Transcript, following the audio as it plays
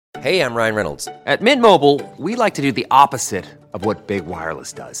Hey, I'm Ryan Reynolds. At Mint Mobile, we like to do the opposite of what Big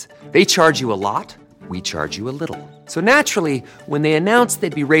Wireless does. They charge you a lot, we charge you a little. So naturally, when they announced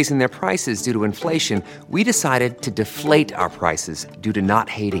they'd be raising their prices due to inflation, we decided to deflate our prices due to not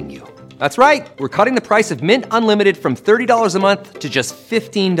hating you. That's right. We're cutting the price of Mint Unlimited from $30 a month to just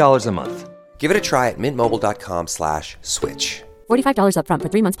 $15 a month. Give it a try at mintmobile.com/switch. $45 up front for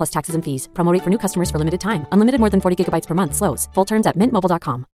 3 months plus taxes and fees. Promo rate for new customers for limited time. Unlimited more than 40 gigabytes per month. Slows full terms at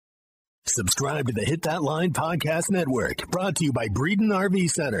mintmobile.com. Subscribe to the Hit That Line Podcast Network, brought to you by Breeden RV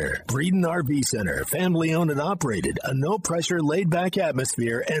Center. Breeden RV Center, family owned and operated, a no-pressure, laid-back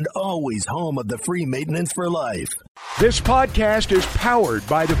atmosphere, and always home of the free maintenance for life. This podcast is powered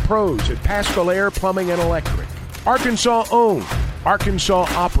by the pros at Paschal Air Plumbing and Electric. Arkansas owned, Arkansas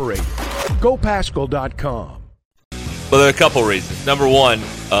operated. GoPaschal.com. Well, there are a couple reasons. Number one,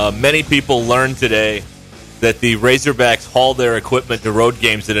 many people learned today that the Razorbacks haul their equipment to road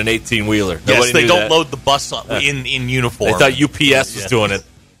games in an 18-wheeler. Yes, they don't load the bus in uniform. They thought UPS was doing it.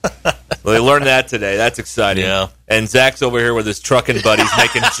 Well, they learned that today. That's exciting. Yeah. And Zach's over here with his trucking buddies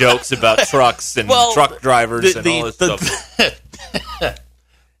making jokes about trucks and truck drivers and all this stuff.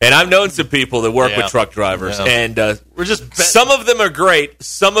 And I've known some people that work with truck drivers, and we're just some of them are great.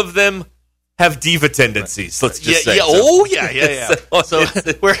 Some of them have diva tendencies. Let's just say. So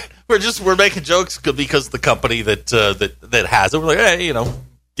we're making jokes because the company that has it. We're like, hey,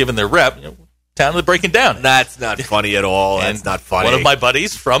 given their rep, town they're breaking down. That's not funny at all. That's not funny. One of my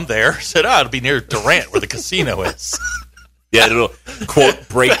buddies from there said, it'll be near Durant where the casino is. Yeah, it'll, quote,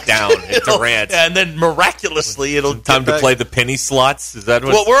 break down at Durant. And then miraculously it'll time to play the penny slots. Is that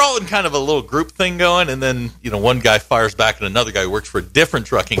what? Well, we're all in kind of a little group thing going, and then one guy fires back at another guy who works for a different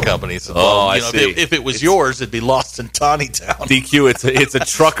trucking company. So, I see. If it was yours, it'd be lost in Tawny Town. DQ, it's a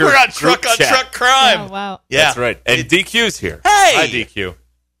trucker. We're on truck crime. Oh, wow. Yeah, that's right. And DQ's here. Hey, hi DQ.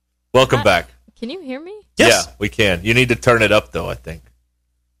 Welcome back. Can you hear me? Yes. Yeah, we can. You need to turn it up though, I think,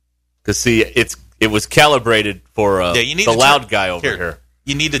 because see, it was calibrated for the loud guy over here.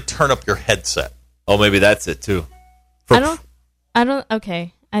 You need to turn up your headset. Oh, maybe that's it too. I don't.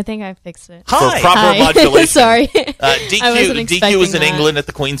 Okay, I think I fixed it. Hi. For proper modulation. Sorry. DQ was in England at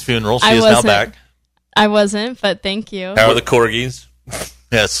the Queen's funeral. She is now back. I wasn't, but thank you. How are the corgis?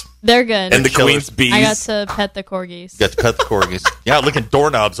 Yes. They're good. And the Queen's bees. I got to pet the corgis. You got to pet the corgis. Yeah, looking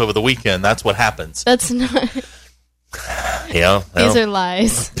doorknobs over the weekend. That's what happens. That's not. Yeah. These are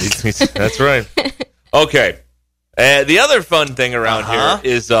lies. That's right. Okay. The other fun thing around here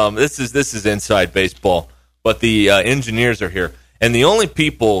is this is inside baseball, but the engineers are here. And the only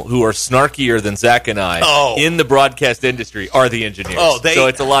people who are snarkier than Zach and I in the broadcast industry are the engineers. So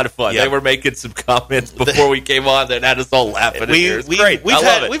it's a lot of fun. Yeah. They were making some comments before we came on that had us all laughing. It's great. We've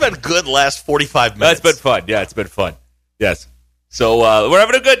had a good last 45 minutes. That's been fun. Yeah, it's been fun. Yes. So we're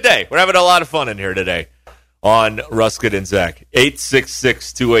having a good day. We're having a lot of fun in here today on Ruskin and Zach.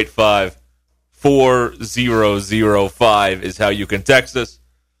 866-285-4005 is how you can text us.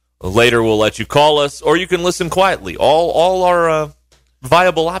 Later, we'll let you call us, or you can listen quietly. All are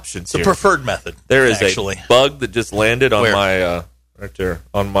viable options. The here. preferred method. There is a bug that just landed on my right there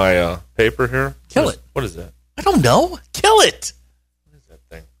on my paper here. Kill it. What is that? I don't know. Kill it. What is that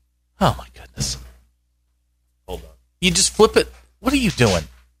thing? Oh my goodness! Hold on. You just flip it. What are you doing?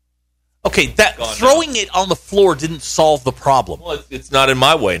 Okay, throwing it on the floor didn't solve the problem. Well, it's not in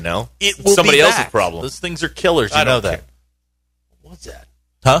my way now. It's somebody else's problem. Those things are killers. You know that. What's that?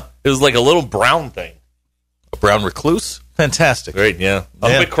 Huh? It was like a little brown thing. A brown recluse? Fantastic. Great, yeah.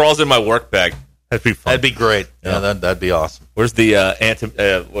 I hope it crawls in my work bag. That'd be fun. That'd be great. Yeah, that'd be awesome. Where's the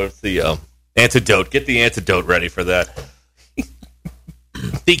antidote? Get the antidote ready for that.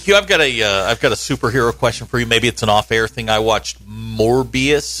 DQ, I've got a superhero question for you. Maybe it's an off-air thing. I watched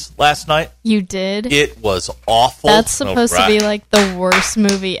Morbius last night. You did? It was awful. That's supposed to be like the worst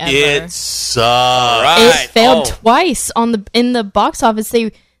movie ever. It sucks. It failed twice in the box office.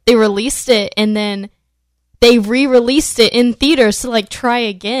 They released it and then they re-released it in theaters to like try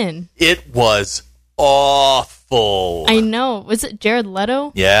again. It was awful. I know. Was it Jared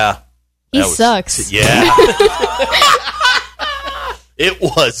Leto? Yeah. He sucks. Yeah. It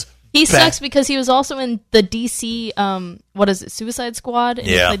was He sucks because he was also in the DC, Suicide Squad, and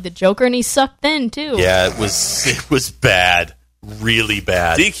he played the Joker, and he sucked then, too. Yeah, it was bad. Really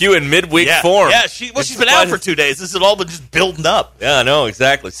bad. DQ in midweek form. Yeah, she's been out for 2 days. This has all been just building up. Yeah, I know,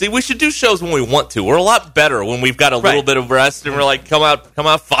 exactly. See, we should do shows when we want to. We're a lot better when we've got a little bit of rest, and we're like, come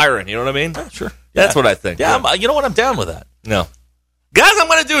out firing, you know what I mean? Oh, sure. That's what I think. Yeah, you know what? I'm down with that. No. Guys, I'm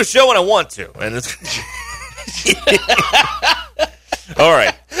going to do a show when I want to. And it's... All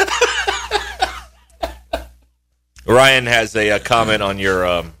right. Ryan has a comment on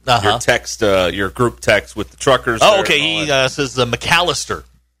your text, your group text with the truckers. Oh, okay. He says McAllister.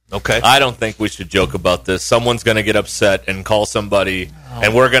 Okay. I don't think we should joke about this. Someone's going to get upset and call somebody,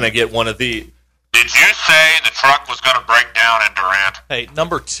 and we're going to get one of the... Did you say the truck was going to break down in Durant? Hey,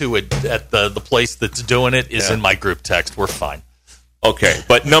 number 2 at the place that's doing it is in my group text. We're fine. Okay,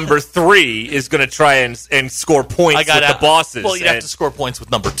 but number 3 is going to try and score points with the bosses. Well, you'd have to score points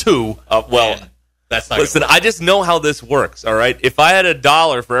with number 2. That's not. Listen, I just know how this works, all right? If I had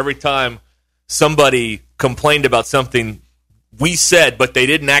 $1 for every time somebody complained about something we said, but they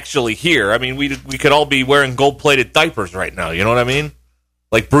didn't actually hear, I mean, we could all be wearing gold-plated diapers right now, you know what I mean?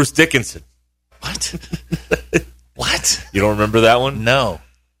 Like Bruce Dickinson. What? What? You don't remember that one? No.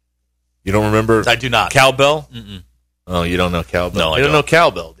 You don't remember? I do not. Cowbell? Mm-mm. Oh, you don't know Cowbell? No, I don't know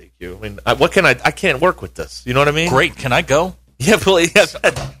Cowbell, DQ. I mean, what can I can't work with this. You know what I mean? Great. Can I go? Yeah, please. Yes.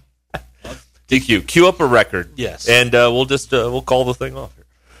 DQ, cue up a record. Yes. And we'll call the thing off here.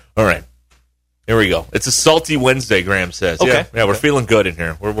 All right. Here we go. It's a salty Wednesday, Graham says. Okay. Yeah, we're feeling good in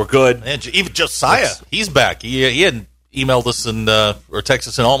here. We're good. And even Josiah, he's back. He hadn't emailed us or texted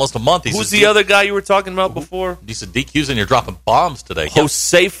us in almost a month. Who's the other guy you were talking about before? He said, DQ's in here dropping bombs today.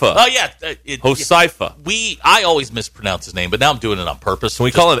 Josefa. Oh, yeah. Josefa. I always mispronounce his name, but now I'm doing it on purpose. Can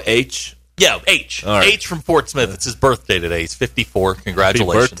we call him H? Yeah, H. All right. H from Fort Smith. It's his birthday today. He's 54.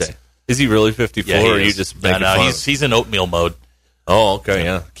 Congratulations. Happy birthday. Is he really 54, or are you just making fun? He's in oatmeal mode. Oh, okay,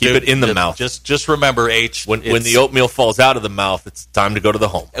 yeah. Keep it in the mouth. Just remember, H. When the oatmeal falls out of the mouth, it's time to go to the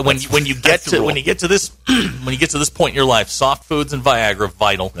home. When you get to this point in your life, soft foods and Viagra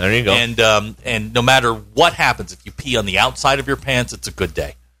vital. There you go. And no matter what happens, if you pee on the outside of your pants, it's a good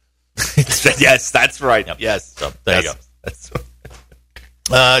day. Yes, that's right. Yep. Yes, so there you go. That's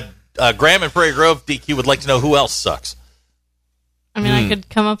Graham and Prairie Grove, DQ would like to know who else sucks. I mean, I could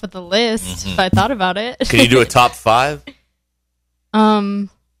come up with a list if I thought about it. Can you do a top 5? Not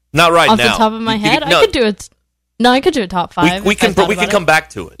right off now. the top of my head, I could do it. No, I could do a top 5. We can come back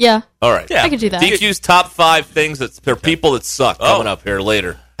to it. Yeah. All right. Yeah. I could do that. DQ's top 5 things for people that suck coming up here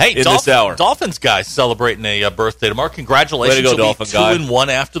later. Hey, in this hour. Dolphins guy celebrating a birthday tomorrow. Congratulations. Way to go, Dolphin guy. 2-1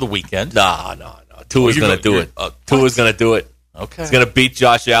 after the weekend. No. Tua's going to do it. Tua's going to do it. Okay. He's going to beat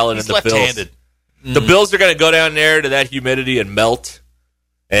Josh Allen and the Bills. Left-handed. The Bills are going to go down there to that humidity and melt.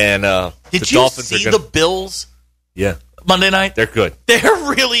 And did the you Dolphins see are the Bills? Yeah. Monday night? They're good. They're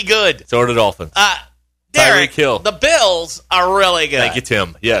really good. So are the Dolphins. Derek, Tyreek Hill. The Bills are really good. Thank you,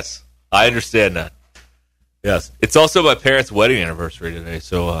 Tim. Yes. I understand that. Yes. It's also my parents' wedding anniversary today,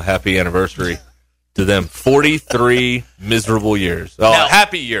 so happy anniversary to them. 43 miserable years. Oh, now,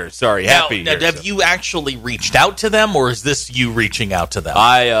 happy years. Sorry, happy years. Now, have you actually reached out to them, or is this you reaching out to them?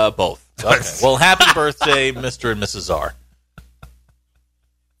 Both. Okay. Well, happy birthday, Mr. and Mrs. R.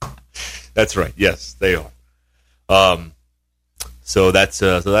 That's right. Yes, they are. So that's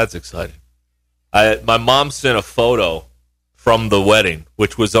exciting. My mom sent a photo from the wedding,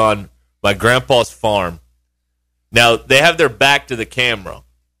 which was on my grandpa's farm. Now, they have their back to the camera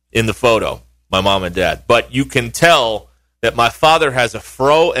in the photo, my mom and dad, but you can tell that my father has a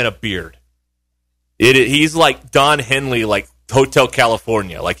fro and a beard. He's like Don Henley, like Hotel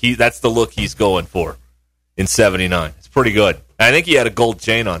California. Like that's the look he's going for in 79. It's pretty good. And I think he had a gold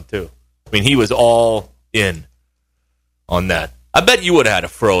chain on, too. I mean, he was all in on that. I bet you would have had a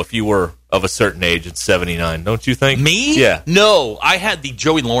fro if you were of a certain age in 79, don't you think? Me? Yeah. No, I had the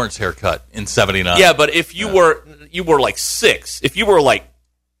Joey Lawrence haircut in 79. Yeah, but if you were like 6, if you were like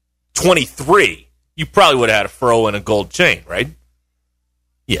 23, you probably would have had a fro and a gold chain, right?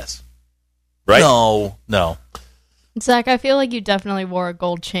 Yes. Right? No. Zach, I feel like you definitely wore a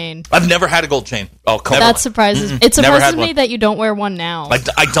gold chain. I've never had a gold chain. Oh, come on. That surprises me. It surprises me that you don't wear one now.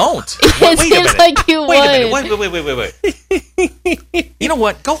 I don't. It seems like you would. Wait. You know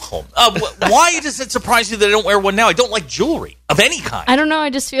what? Go home. Why does it surprise you that I don't wear one now? I don't like jewelry of any kind. I don't know. I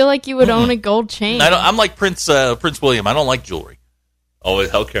just feel like you would own a gold chain. I'm like Prince William. I don't like jewelry. Oh,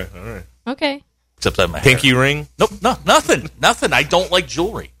 okay. All right. Okay. Except I have my pinky hair. ring? Nope. No, nothing. I don't like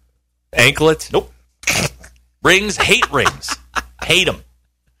jewelry. Anklet? Nope. Rings, hate rings. Hate them.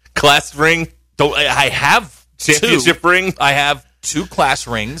 Class ring? I have championship ring? I have 2 class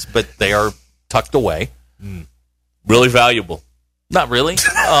rings, but they are tucked away. Really valuable. Not really.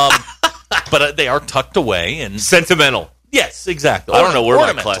 But they are tucked away. And sentimental. Yes, exactly. I don't know where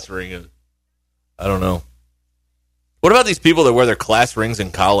my class ring is. I don't know. What about these people that wear their class rings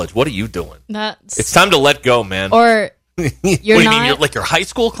in college? What are you doing? It's time to let go, man. Or you're what do not, you mean, like your high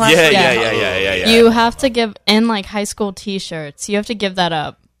school class? Yeah. You have to give in like high school T-shirts. You have to give that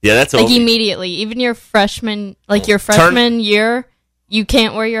up. Yeah, that's like immediately. Even your freshman year, you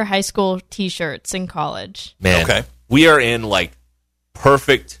can't wear your high school T-shirts in college. Man, okay. we are in like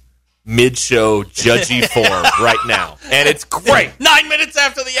perfect mid-show judgy form right now, and it's great. 9 minutes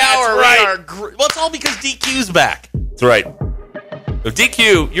after the hour, right. Well, it's all because DQ's back. That's right. So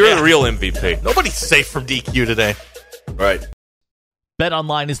DQ, you're the real MVP. Nobody's safe from DQ today. Right.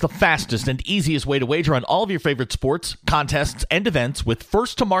 BetOnline is the fastest and easiest way to wager on all of your favorite sports, contests, and events with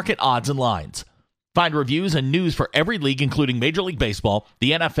first-to-market odds and lines. Find reviews and news for every league, including Major League Baseball,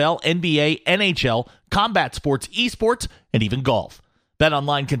 the NFL, NBA, NHL, combat sports, esports, and even golf.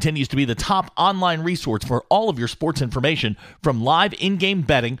 BetOnline continues to be the top online resource for all of your sports information, from live in-game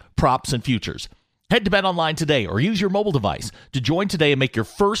betting, props, and futures. Head to BetOnline today or use your mobile device to join today and make your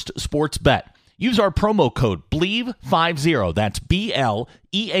first sports bet. Use our promo code BLEAV50, that's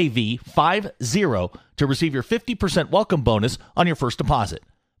BLEAV50, to receive your 50% welcome bonus on your first deposit.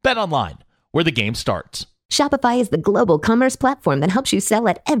 BetOnline, where the game starts. Shopify is the global commerce platform that helps you sell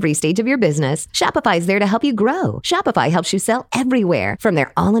at every stage of your business. Shopify is there to help you grow. Shopify helps you sell everywhere, from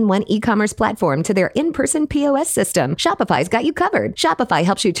their all-in-one e-commerce platform to their in-person POS system. Shopify's got you covered. Shopify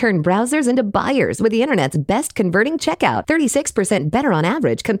helps you turn browsers into buyers with the internet's best converting checkout, 36% better on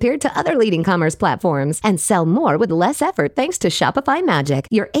average compared to other leading commerce platforms, and sell more with less effort thanks to Shopify Magic,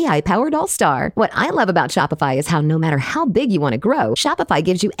 your AI-powered all-star. What I love about Shopify is how no matter how big you want to grow, Shopify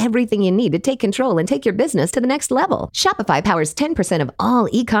gives you everything you need to take control and take your business to the next level. Shopify powers 10% of all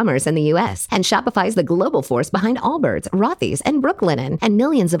e-commerce in the U.S., and Shopify is the global force behind Allbirds, Rothy's, and Brooklinen, and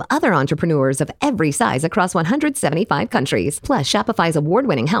millions of other entrepreneurs of every size across 175 countries. Plus, Shopify's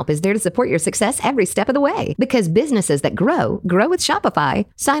award-winning help is there to support your success every step of the way. Because businesses that grow with Shopify.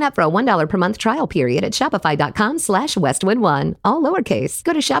 Sign up for a $1 per month trial period at shopify.com/Westwood1, all lowercase.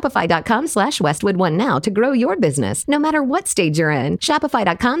 Go to shopify.com/Westwood1 now to grow your business, no matter what stage you're in.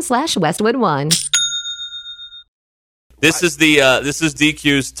 Shopify.com/Westwood1. This is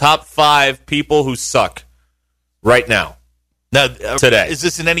DQ's top 5 people who suck right now. Now, today. Is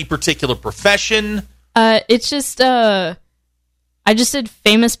this in any particular profession? It's just I just did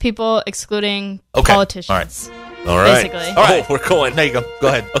famous people excluding politicians. All right. Basically. All right. We're going. There you go. Go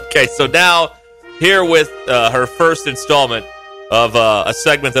ahead. Okay, so now here with her first installment of a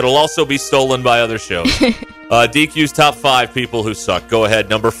segment that will also be stolen by other shows. DQ's top 5 people who suck. Go ahead,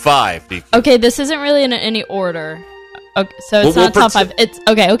 number 5, DQ. Okay, this isn't really in any order. Okay, so it's We'll not top 5. It's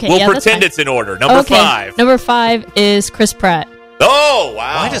okay. We'll Yeah, that's pretend fine. it's in order. Number 5. Number 5 is Chris Pratt. Oh,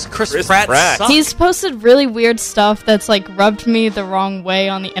 wow. Why does Chris Pratt suck? He's posted really weird stuff that's like rubbed me the wrong way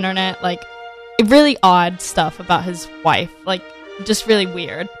on the internet. Like really odd stuff about his wife. Like just really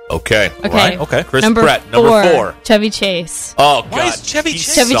weird. Okay. Okay. Okay. Chris number Pratt. Number 4. Chevy Chase. Oh, God. Why is Chevy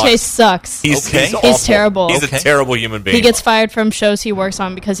Chase? Chevy Chase sucks. He's He's terrible. He's a terrible human being. He gets fired from shows he works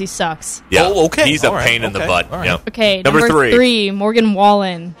on because he sucks. Yeah. Oh, okay. He's a All right. pain in the butt. All right. Yeah. Okay, Number 3. Morgan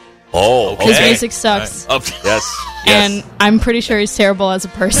Wallen. Oh, okay. His music sucks. Oh, yes. And I'm pretty sure he's terrible as a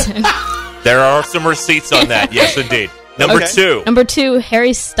person. There are some receipts on that. Yes, indeed. Number 2. Number 2,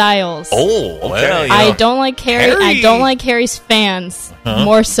 Harry Styles. Oh, okay. Well, you I know. don't like Harry. I don't like Harry's fans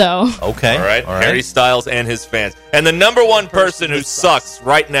more so. Okay. All right. Harry Styles and his fans. And the number 1 person who sucks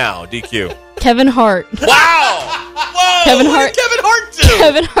right now, DQ. Kevin Hart. Wow! Whoa! Kevin What Hart. did Kevin Hart do?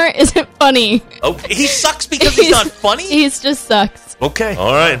 Kevin Hart isn't funny. Okay. He sucks because he's not funny? He just sucks. Okay.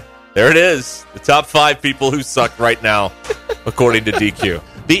 All right. There it is. The top 5 people who suck right now, according to DQ.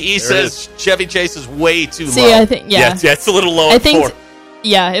 BE says Chevy Chase is way too low. See, I think, yeah. Yeah, it's a little low I at think, 4.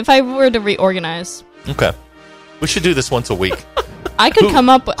 yeah, if I were to reorganize, Okay. We should do this once a week. I could come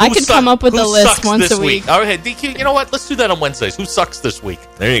up with a list once a week. All right, DQ, you know what? Let's do that on Wednesdays. Who sucks this week?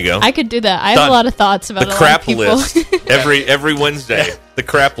 There you go. I could do that. I have Done. a lot of thoughts about The a lot crap of people. list. every Wednesday. The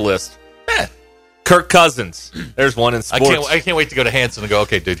crap list. Kirk Cousins. There's one in sports. I can't wait to go to Hanson and go,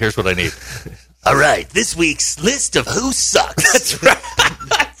 okay, dude, here's what I need. All right, this week's list of who sucks. That's right.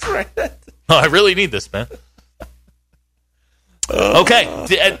 That's right. Oh, I really need this, man.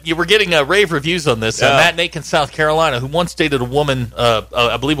 Okay, you were getting rave reviews on this. Matt Nake in South Carolina, who once dated a woman,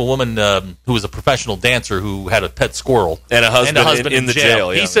 I believe a woman who was a professional dancer who had a pet squirrel. And a husband, in the jail.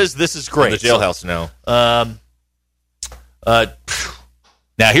 He says this is great. In the jailhouse now.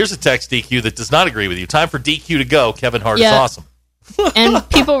 Now, here's a text, DQ, that does not agree with you. Time for DQ to go. Kevin Hart is Yeah. awesome. And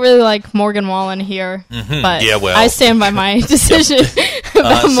people really like Morgan Wallen here, but Yeah, well. I stand by my decision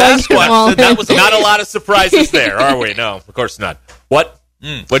about Morgan Sasquatch Wallen. said that was Not a lot of surprises there, are we? No, of course not. What?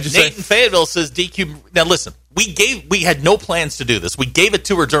 What'd you say? Nate in Fayetteville says DQ. Now listen, we had no plans to do this. We gave it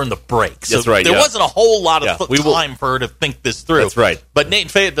to her during the break. So That's right, there yeah. wasn't a whole lot of Yeah, we will- time for her to think this through. That's right. But Nate in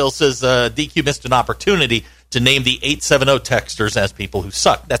Fayetteville says DQ missed an opportunity to name the 870 texters as people who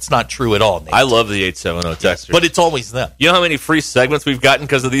suck. That's not true at all, Nate. I love the 870 texters. But it's always them. You know how many free segments we've gotten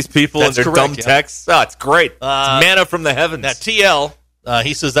because of these people and their dumb texts? Oh, it's great. It's manna from the heavens. Now, TL,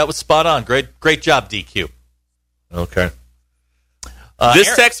 he says that was spot on. Great job, DQ. Okay. This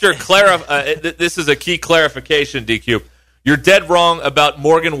texter, this is a key clarification, DQ. You're dead wrong about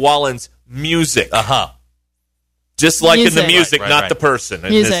Morgan Wallen's music. Just like in the music, not the person.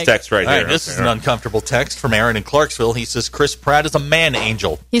 In this text right here. This is an uncomfortable text from Aaron in Clarksville. He says Chris Pratt is a man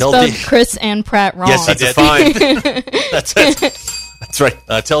angel. He spelled Chris and Pratt wrong. Yes, he did. Fine. That's it. That's right.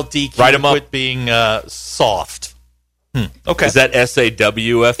 Tell DQ to quit being soft. Okay. Is that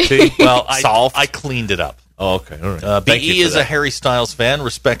SAWFT? Well, soft? I cleaned it up. Oh, okay. All right. BE is a Harry Styles fan,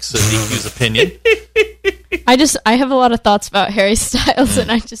 respects DQ's opinion. I have a lot of thoughts about Harry Styles,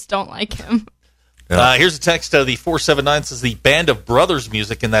 and I just don't like him. Here's a text out of the 479 says the Band of Brothers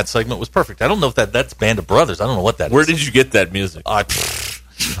music in that segment was perfect. I don't know if that's Band of Brothers. I don't know what that is. Where did you get that music? I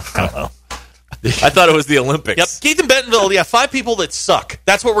don't know. I thought it was the Olympics. Yep, Keith and Bentonville. Yeah, 5 people that suck.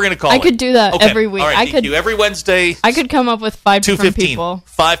 That's what we're going to call it. I could do that every week. All right, every Wednesday. I could come up with 5 different people.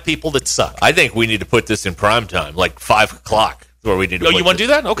 5 people that suck. I think we need to put this in prime time, like 5 o'clock. Where we need to. Oh, you want to do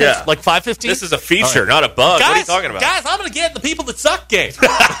that? Okay, yeah. Like 5:15. This is a feature, not a bug. Guys, what are you talking about, guys? I'm going to get in the people that suck game.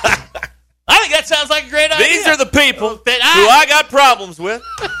 I think that sounds like a great idea. These are the people who I got problems with.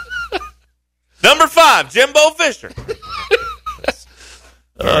 Number 5, Jimbo Fisher.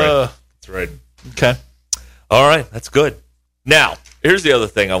 All right. That's right. Okay. All right, that's good. Now, here's the other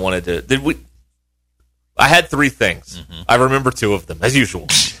thing I wanted to. I had 3 things. Mm-hmm. I remember 2 of them, as usual.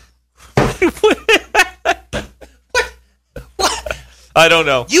 I don't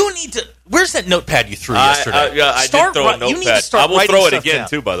know. You need to. Where's that notepad you threw yesterday? I did throw a notepad. You need to start I will throw it again down.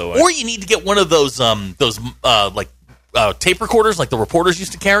 too. By the way, or you need to get one of those tape recorders like the reporters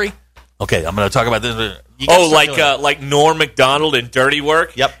used to carry. Okay, I'm going to talk about this. Like Norm Macdonald in Dirty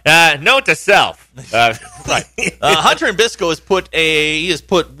Work. Yep. Note to self. Right. Hunter and Bisco has put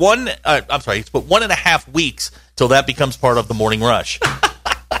 1.5 weeks till that becomes part of the morning rush.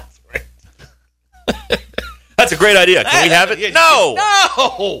 That's right. That's a great idea. Can we have it? No.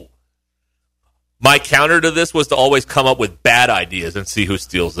 My counter to this was to always come up with bad ideas and see who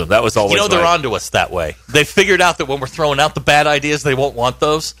steals them. That was always. They're onto us that way. They figured out that when we're throwing out the bad ideas, they won't want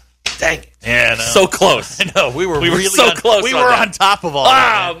those. Dang it! Yeah, no. So close. I know we were really so close. We were on top of all.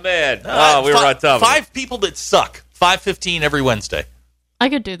 Oh man! We were on top. 5 people that suck. 5:15 every Wednesday. I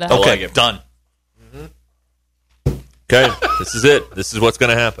could do that. Okay, done. Mm-hmm. Okay, this is it. This is what's going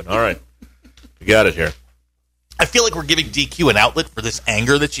to happen. All right, we got it here. I feel like we're giving DQ an outlet for this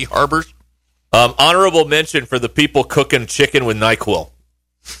anger that she harbors. Honorable mention for the people cooking chicken with NyQuil.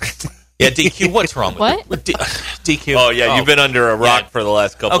 Yeah, DQ, what's wrong with what? DQ? Oh, yeah, you've been under a rock for the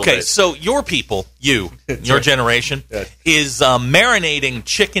last couple of days. Okay, so your people, your generation, is marinating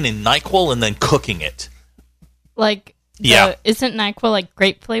chicken in NyQuil and then cooking it. Like, isn't NyQuil like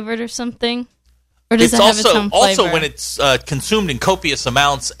grape flavored or something? Or does it have its own flavor? Also, when it's consumed in copious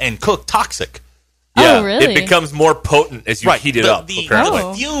amounts and cooked, toxic. Yeah, oh, really? It becomes more potent as you heat it up. The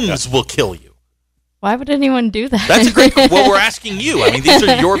fumes will kill you. Why would anyone do that? That's a great. Well, we're asking you. I mean, these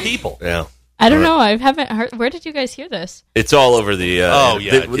are your people. Yeah. I don't know. I haven't heard. Where did you guys hear this? It's all over the.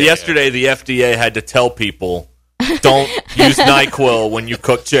 Yesterday, the FDA had to tell people don't use NyQuil when you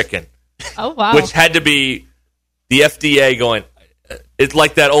cook chicken. Oh wow! Which had to be the FDA going. It's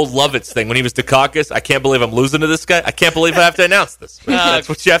like that old Lovitz thing when he was Dukakis. I can't believe I'm losing to this guy. I can't believe I have to announce this. That's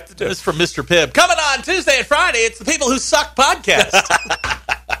what you have to do. This is from Mr. Pibb. Coming on Tuesday and Friday, it's the People Who Suck podcast.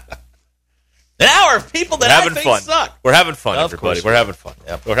 An hour of people that I think suck. We're having fun, everybody. We're having fun.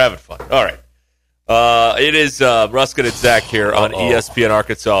 Yep. We're having fun. All right. It is Ruskin and Zach here on ESPN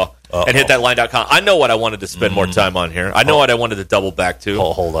Arkansas and hitthatline.com. I know what I wanted to spend more time on here. I know what I wanted to double back to.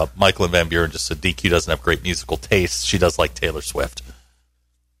 Oh, hold up. Michael and Van Buren just said DQ doesn't have great musical taste. She does like Taylor Swift.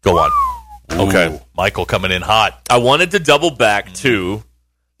 Go on. Okay. Michael coming in hot. I wanted to double back to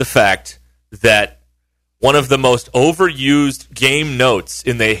the fact that one of the most overused game notes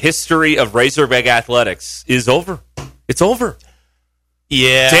in the history of Razorback athletics is over. It's over.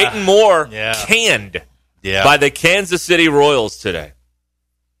 Yeah. Dayton Moore canned by the Kansas City Royals today.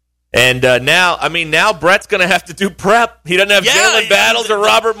 And now Brett's going to have to do prep. He doesn't have Jalen Battles or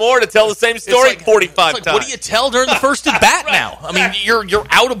Robert Moore to tell the same story 45 times. What do you tell during the first at bat now? I mean, you're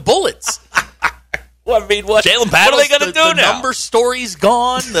out of bullets. Well, I mean, Jalen Battles, what are they going to do now? The number story's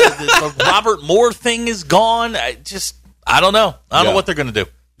gone. The Robert Moore thing is gone. I don't know. I don't know what they're going to do.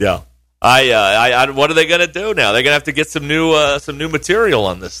 Yeah. What are they going to do now? They're going to have to get some new material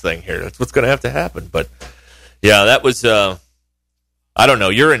on this thing here. That's what's going to have to happen. But yeah, that was I don't know.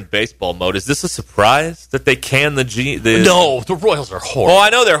 You're in baseball mode. Is this a surprise that they can the No, the Royals are horrible. Oh, I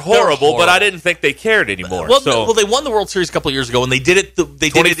know they're horrible, but I didn't think they cared anymore. Well, they won the World Series a couple of years ago, and they did it. They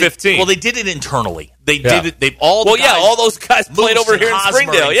 2015. They did it internally. They did it. They all. All those guys played over here in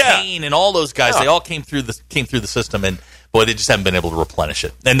Springdale. And Kane and all those guys. They all came through the system, and boy, they just haven't been able to replenish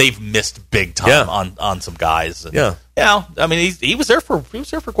it. And they've missed big time on some guys. And, I mean, he was there for quite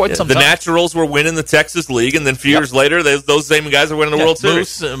some time. The Naturals were winning the Texas League, and then a few years later, those same guys are winning the World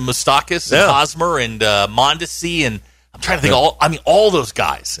Series. Moustakas, and Hosmer, and Mondesi, and I'm trying to think. All those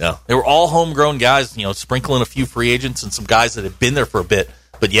guys. Yeah. They were all homegrown guys. Sprinkling a few free agents and some guys that had been there for a bit.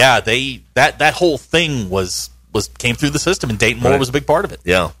 But that whole thing came through the system, and Dayton Moore was a big part of it.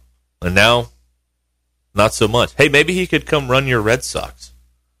 Yeah, and now not so much. Hey, maybe he could come run your Red Sox.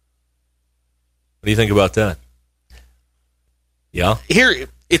 What do you think about that? Yeah. Here,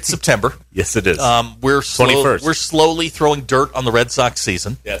 it's September. Yes, it is. We're slowly throwing dirt on the Red Sox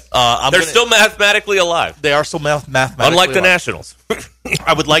season. Yes. They're still mathematically alive. They are still mathematically unlike alive. The Nationals.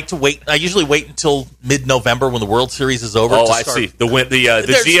 I would like to wait. I usually wait until mid-November when the World Series is over. I see. The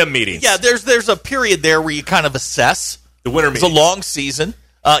GM meetings. Yeah, there's a period there where you kind of assess. The winter meetings. It's a long season.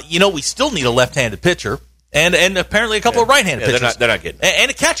 We still need a left-handed pitcher. And apparently a couple of right-handed pitchers. They're not getting that. And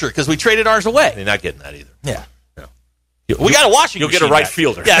a catcher, because we traded ours away. They're not getting that either. Yeah. We got a washing machine. You'll get a right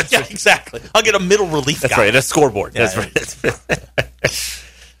fielder. Yeah, exactly. I'll get a middle relief That's guy. right, a scoreboard. That's right.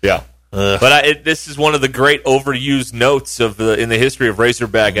 Yeah. But this is one of the great overused notes in the history of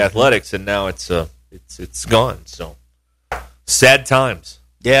Razorback athletics, and now it's gone. So sad times.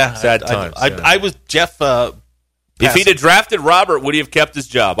 Yeah. Sad times. I was Jeff. If he'd have drafted Robert, would he have kept his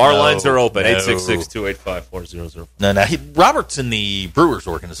job? Our lines are open. 866-285-4000. No. Robert's in the Brewers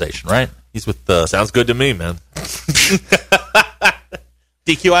organization, right? He's with the... Sounds good to me, man.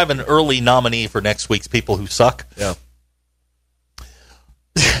 DQ, I have an early nominee for next week's People Who Suck. Yeah.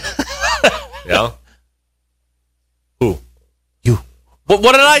 Yeah? Who? You. What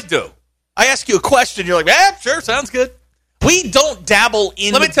did I do? I ask you a question, you're like, sure, sounds good. We don't dabble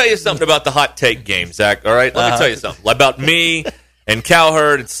in... Let me tell you something about the hot take game, Zach, all right? Let me tell you something about me and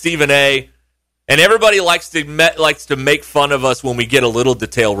Cowherd and Stephen A., and everybody likes to make fun of us when we get a little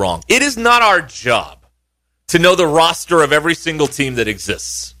detail wrong. It is not our job to know the roster of every single team that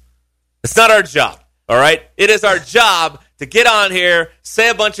exists. It's not our job, all right? It is our job to get on here, say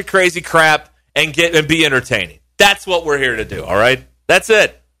a bunch of crazy crap, and be entertaining. That's what we're here to do, all right? That's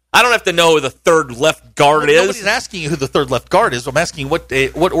it. I don't have to know who the third left guard is. Nobody's asking you who the third left guard is. I'm asking what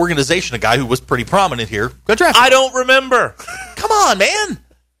organization a guy who was pretty prominent here got drafted. I don't remember. Come on, man.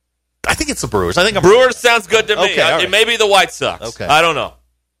 I think it's the Brewers. Brewers sounds good to me. Okay, right. It may be the White Sox. Okay. I don't know.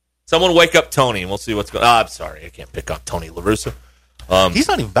 Someone wake up Tony, and we'll see what's going on. I'm sorry. I can't pick up Tony La Russa. He's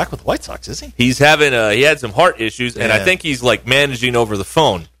not even back with the White Sox, is he? He's having he had some heart issues, and I think he's like managing over the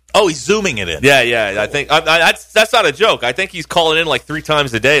phone. Oh, he's zooming it in. Yeah. I think that's not a joke. I think he's calling in like 3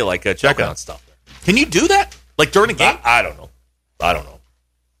 times a day, like checking on stuff. Can you do that? Like during a game? I don't know.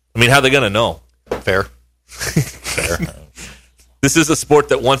 I mean, how are they going to know? Fair. This is a sport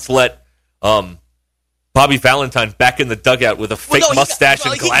that once let Bobby Valentine back in the dugout with a fake mustache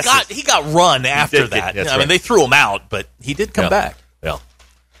and glasses. He got run after that. I mean, they threw him out, but he did come back. Yeah.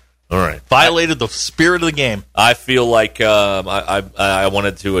 All right. Violated the spirit of the game. I feel like I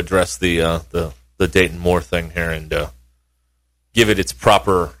wanted to address the Dayton Moore thing here and give it its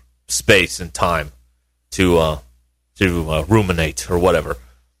proper space and time to ruminate or whatever.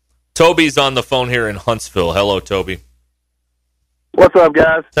 Toby's on the phone here in Huntsville. Hello, Toby. What's up,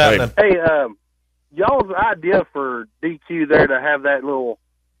 guys? Hey, y'all's idea for DQ there to have that little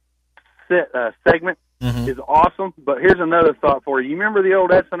segment is awesome, but here's another thought for you. You remember the old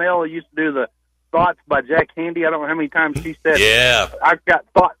SNL that used to do the thoughts by Jack Handy? I don't know how many times she said, I've got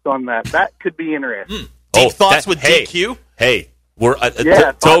thoughts on that. That could be interesting. Deep thoughts with DQ? Hey, we're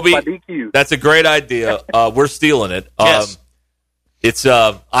Toby, by DQ. That's a great idea. We're stealing it. Yes. It's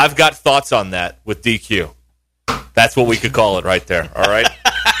I've got thoughts on that with DQ. That's what we could call it right there. All right?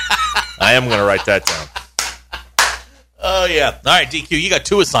 I am going to write that down. Oh, yeah. All right, DQ, you got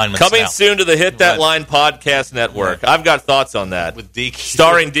 2 assignments Coming now. soon to the Hit That Line Podcast Network. I've got thoughts on that. With DQ.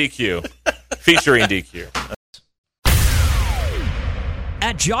 Starring DQ. Featuring DQ.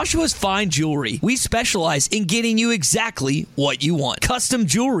 At Joshua's Fine Jewelry, we specialize in getting you exactly what you want. Custom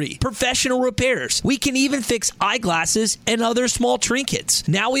jewelry, professional repairs. We can even fix eyeglasses and other small trinkets.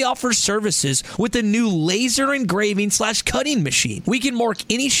 Now we offer services with a new laser engraving/cutting machine. We can mark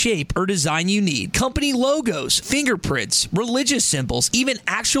any shape or design you need. Company logos, fingerprints, religious symbols, even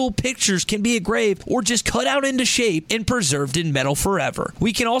actual pictures can be engraved or just cut out into shape and preserved in metal forever.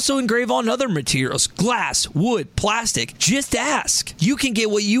 We can also engrave on other materials, glass, wood, plastic. Just ask. You can get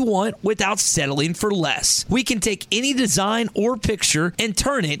what you want without settling for less. We can take any design or picture and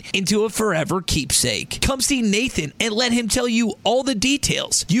turn it into a forever keepsake. Come see Nathan and let him tell you all the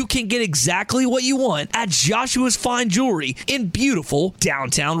details. You can get exactly what you want at Joshua's Fine Jewelry in beautiful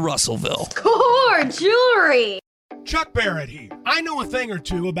downtown Russellville. Core Jewelry. Chuck Barrett here. I know a thing or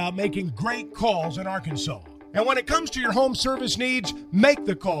two about making great calls in Arkansas. And when it comes to your home service needs, make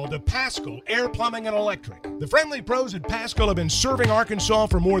the call to Paschal Air Plumbing and Electric. The friendly pros at Paschal have been serving Arkansas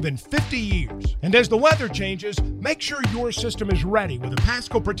for more than 50 years. And as the weather changes, make sure your system is ready with a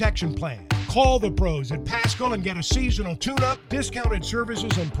Paschal protection plan. Call the pros at Paschal and get a seasonal tune-up, discounted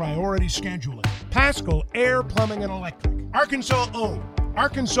services, and priority scheduling. Paschal Air Plumbing and Electric. Arkansas owned.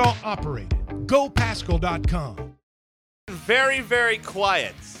 Arkansas operated. GoPaschal.com. Very, very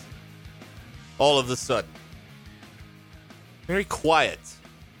quiet all of a sudden. Very quiet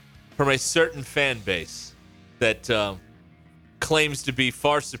from a certain fan base that claims to be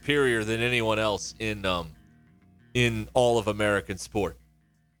far superior than anyone else in all of American sport.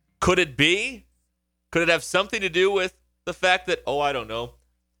 Could it be? Could it have something to do with the fact that, I don't know,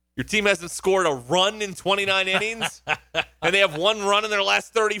 your team hasn't scored a run in 29 innings and they have one run in their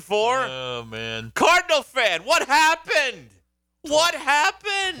last 34? Oh, man. Cardinal fan, what happened? What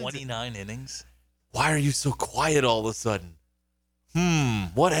happened? 29 innings? Why are you so quiet all of a sudden?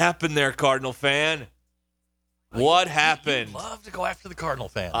 What happened there, Cardinal fan? What happened? You love to go after the Cardinal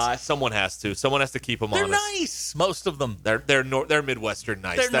fans. Someone has to. Someone has to keep them honest. They're nice, most of them. They're Midwestern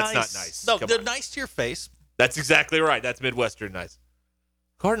nice. That's nice. Not nice. No, Come they're on. nice to your face. That's exactly right. That's Midwestern nice.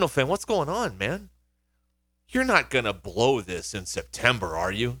 Cardinal fan, what's going on, man? You're not going to blow this in September,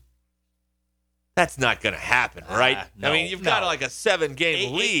 are you? That's not going to happen, right? No, I mean, you've got like a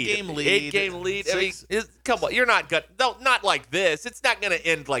 7-game lead. 8-game lead. I mean, come on. You're not going to. No, not like this. It's not going to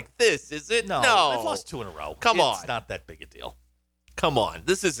end like this, is it? No. They've lost 2 in a row. Come on. It's not that big a deal. Come on.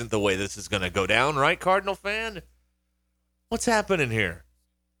 This isn't the way this is going to go down, right, Cardinal fan? What's happening here?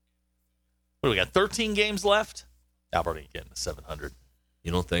 What do we got? 13 games left? Albert ain't getting to 700.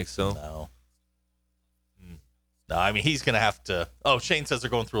 You don't think so? No. No, I mean, he's going to have to. Shane says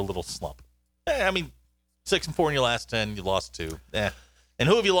they're going through a little slump. I mean, 6-4 in your last 10, you lost 2. And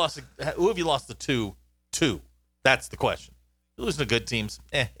who have you lost the 2 to? That's the question. You're losing to good teams.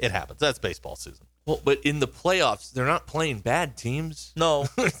 It happens. That's baseball season. Well, but in the playoffs, they're not playing bad teams. No,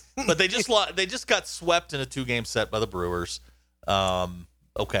 but they just got swept in a 2-game set by the Brewers.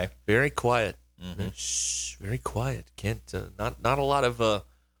 Okay, very quiet. Mm-hmm. Shh, very quiet. Can't not a lot of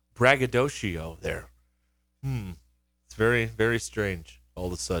braggadocio there. It's very, very strange. All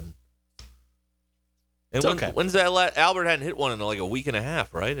of a sudden. And when's that? Albert hadn't hit one in like a week and a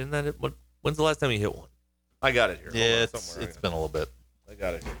half, right? Isn't that it? When's the last time he hit one? I got it here. Yeah, it's been a little bit. I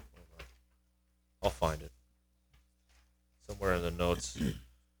got it here. I'll find it somewhere in the notes.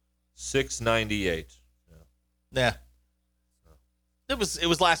 698. Yeah. It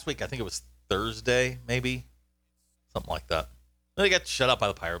was last week. I think it was Thursday, maybe something like that. They got shut up by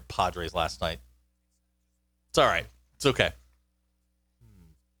the Padres last night. It's all right. It's okay.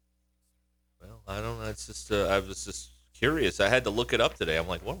 Well, I don't know. It's just I was just curious. I had to look it up today. I'm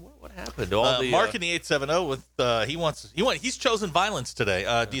like, what happened to all the Mark in the 870 with he's chosen violence today.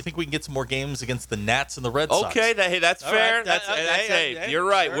 Do you think we can get some more games against the Nats and the Red Sox? Okay, that's fair. Right. Hey, you're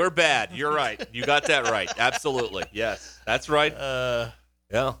right. Sure. We're bad. You're right. You got that right. Absolutely. Yes, that's right.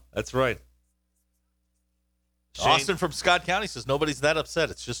 Yeah, that's right. Shane. Austin from Scott County says nobody's that upset.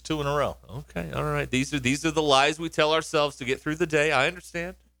 It's just 2 in a row. Okay, all right. These are the lies we tell ourselves to get through the day. I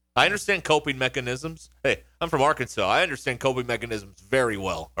understand. I understand coping mechanisms. Hey, I'm from Arkansas. I understand coping mechanisms very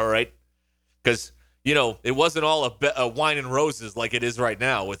well, all right? Because, it wasn't all a wine and roses like it is right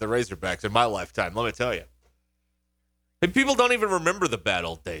now with the Razorbacks in my lifetime, let me tell you. And people don't even remember the bad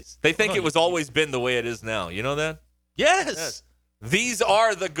old days. They think it was always been the way it is now. You know that? Yes. These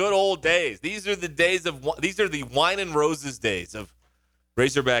are the good old days. These are the wine and roses days of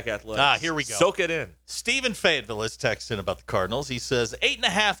Razorback athletics. Here we go. Soak it in. Stephen Fayetteville is texting about the Cardinals. He says,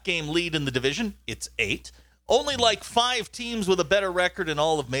 8.5-game lead in the division. It's 8. Only like 5 teams with a better record in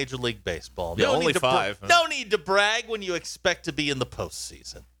all of Major League Baseball. Yeah, only 5. No need to brag when you expect to be in the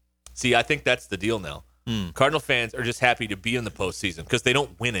postseason. See, I think that's the deal now. Cardinal fans are just happy to be in the postseason because they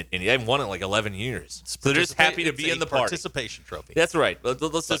don't win it. And they haven't won it in like 11 years. So they're just happy to be in the party. Participation trophy. That's right.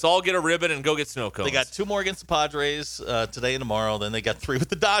 Let's just all get a ribbon and go get snow cones. They got 2 more against the Padres today and tomorrow. Then they got 3 with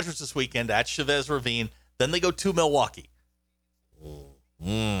the Dodgers this weekend at Chavez Ravine. Then they go to Milwaukee.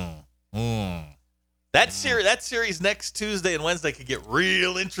 That series next Tuesday and Wednesday could get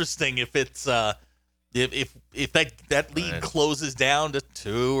real interesting if it's if that lead closes down to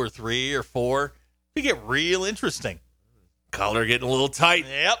 2 or 3 or 4. It could get real interesting. Collar getting a little tight.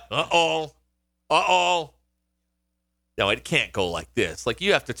 Yep. Uh-oh. No, it can't go like this. Like,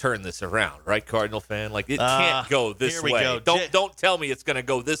 you have to turn this around, right, Cardinal fan? Like, it can't go this way. Go. Don't tell me it's going to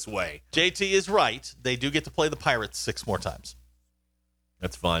go this way. JT is right. They do get to play the Pirates 6 more times.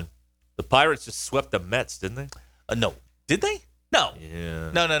 That's fine. The Pirates just swept the Mets, didn't they? No. Did they? No.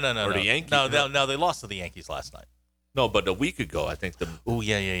 Yeah. No. Or the Yankees? No, they lost to the Yankees last night. No, but a week ago, I think. Oh,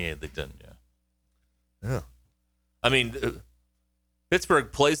 yeah, they did, Yeah. I mean,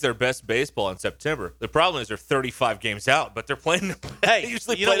 Pittsburgh plays their best baseball in September. The problem is they're 35 games out, but they're playing. Hey,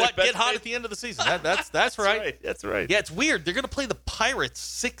 usually you know what? Get hot at the end of the season. That's right. That's right. Yeah, it's weird. They're going to play the Pirates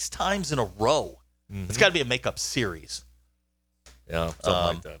 6 times in a row. Mm-hmm. It's got to be a make-up series. Yeah, something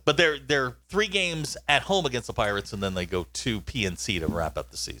like that. But they're 3 games at home against the Pirates, and then they go to PNC to wrap up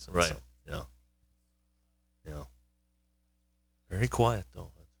the season. Right. So. Yeah. Very quiet,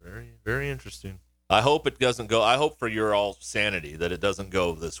 though. That's very, very interesting. I hope it doesn't go. I hope for your all sanity that it doesn't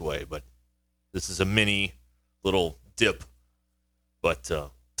go this way. But this is a mini little dip. But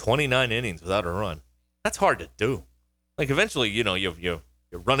 29 innings without a run. That's hard to do. Like, eventually, you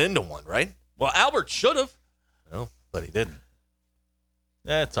run into one, right? Well, Albert should have. Well, but he didn't.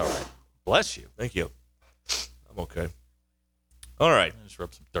 That's all right. Bless you. Thank you. I'm okay. All right. Just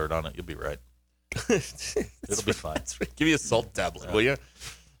rub some dirt on it. You'll be right. It'll be fine. Give me a salt tablet, will you?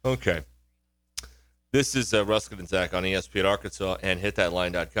 Okay. This is Ruskin and Zach on ESPN Arkansas and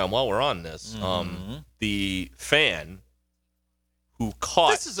hitthatline.com. While we're on this, the fan who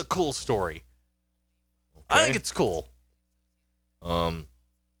caught... This is a cool story. Okay. I think it's cool.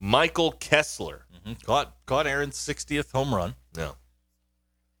 Michael Kessler. Caught Aaron's 60th home run. Yeah.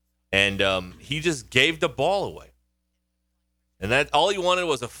 And he just gave the ball away. And that all he wanted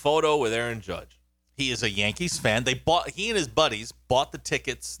was a photo with Aaron Judge. He is a Yankees fan. He and his buddies bought the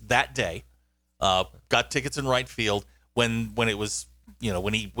tickets that day. Got tickets in right field when it was,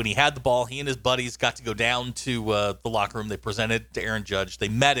 when he had the ball. He and his buddies got to go down to the locker room. They presented to Aaron Judge. They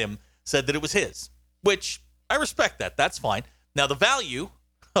met him, said that it was his, which I respect that. That's fine. Now the value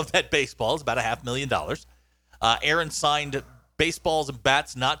of that baseball is about $500,000. Aaron signed baseballs and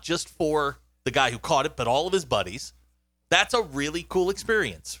bats not just for the guy who caught it, but all of his buddies. That's a really cool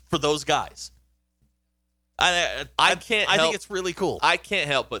experience for those guys. I think it's really cool. I can't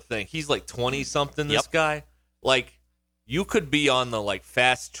help but think he's like 20-something, this guy. Like, you could be on the, like,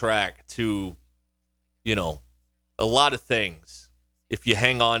 fast track to, a lot of things if you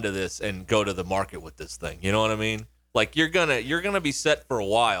hang on to this and go to the market with this thing. You know what I mean? Like, you're gonna be set for a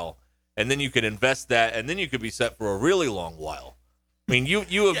while, and then you could invest that, and then you could be set for a really long while. I mean,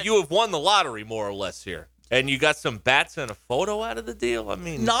 you have won the lottery more or less here. And you got some bats and a photo out of the deal? I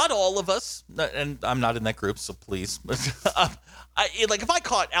mean... Not all of us, and I'm not in that group, so please. If I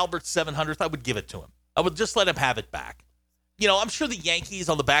caught Albert's 700th, I would give it to him. I would just let him have it back. I'm sure the Yankees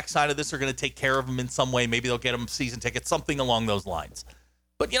on the backside of this are going to take care of him in some way. Maybe they'll get him season tickets, something along those lines.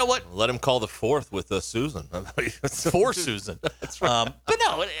 But you know what? Let him call the 4th with Susan. For Susan. That's right. But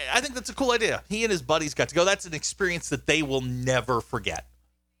no, I think that's a cool idea. He and his buddies got to go. That's an experience that they will never forget.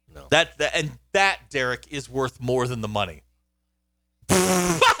 No. That Derek is worth more than the money.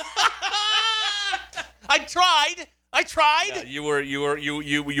 I tried. Yeah,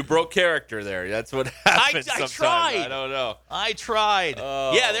 you broke character there. That's what happens. I tried. I don't know. I tried.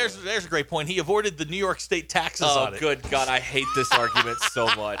 Oh. Yeah, there's a great point. He avoided the New York State taxes on it. Oh, good God, I hate this argument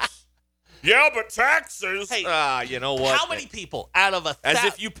so much. Yeah, but taxes. Hey, you know what? How many people out of As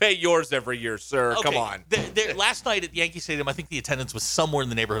if you pay yours every year, sir. Okay, Come on. Last night at Yankee Stadium, I think the attendance was somewhere in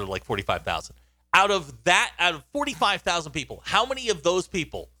the neighborhood of like 45,000. Out of 45,000 people, how many of those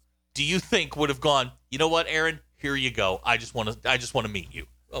people do you think would have gone, you know what, Aaron? Here you go. I just want to meet you.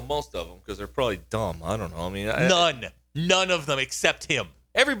 Well, most of them, because they're probably dumb. I don't know. I mean, none of them except him.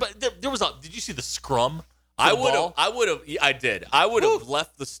 Everybody. There was did you see the scrum? I would have. I did. I would have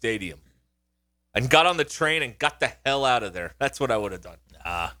left the stadium and got on the train and got the hell out of there. That's what I would have done.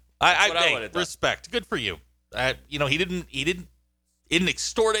 I respect. Good for you. He didn't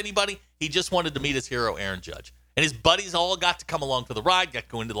extort anybody. He just wanted to meet his hero, Aaron Judge, and his buddies all got to come along for the ride. Got to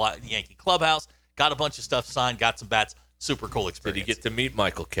go into the Yankee clubhouse. Got a bunch of stuff signed, got some bats. super cool Did experience. he get to meet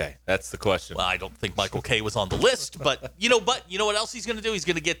Michael Kay? That's the question. Well, I don't think Michael Kay was on the list, but you know what else he's going to do? He's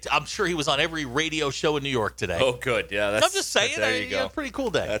going to get. I'm sure he was on every radio show in New York today. Oh, good. Yeah, I'm just saying. There you go. Pretty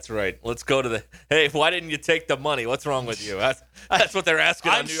cool day. That's right. Let's go to the. Hey, why didn't you take the money? What's wrong with you? That's what they're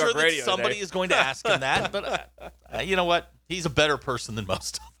asking on New York that radio. Somebody today. is going to ask him that, but you know what? He's a better person than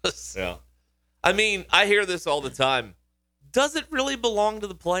most of us. Yeah. I mean, I hear this all the time. Does it really belong to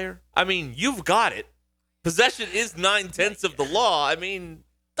the player? I mean, you've got it. Possession is 9/10 of the law. I mean,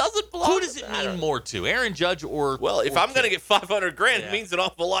 does it belong? Who does it mean more to, Aaron Judge or? Well, if I'm going to get $500,000, it means an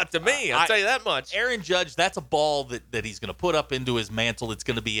awful lot to me. I'll tell you that much. Aaron Judge, that's a ball that he's going to put up into his mantle. It's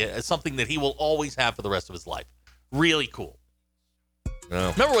going to be something that he will always have for the rest of his life. Really cool.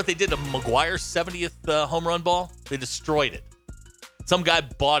 No. Remember what they did to McGuire's 70th home run ball? They destroyed it. Some guy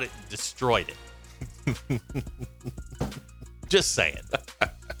bought it and destroyed it. Just saying.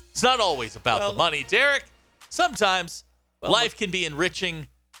 It's not always about the money, Derek. Sometimes life can be enriching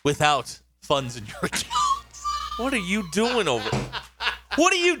without funds in your account. What are you doing over there?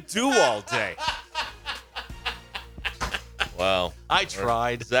 What do you do all day? Wow. I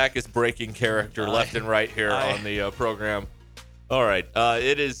tried. Zach is breaking character left and right here on the program. All right.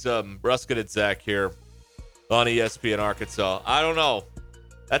 It is Ruskin and Zach here on ESPN Arkansas. I don't know.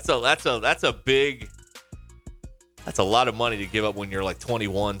 That's a big... That's a lot of money to give up when you're like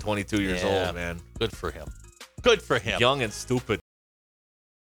 21, 22 years old, man. Good for him. Good for him. Young and stupid.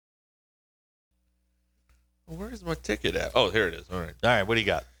 Where's my ticket at? Oh, here it is. All right, what do you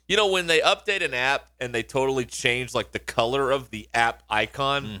got? You know, when they update an app and they totally change like the color of the app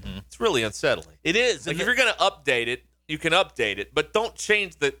icon, it's really unsettling. It is. Like if you're going to update it, you can update it, but don't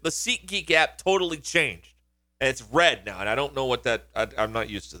change the SeatGeek app totally changed. And it's red now, and I don't know what that I'm not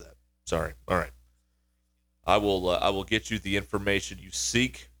used to that. Sorry. All right. I will get you the information you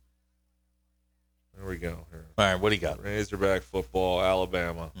seek. There we go. Here. All right, what do you got? Razorback football,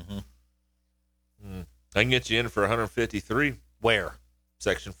 Alabama. I can get you in for 153. Where?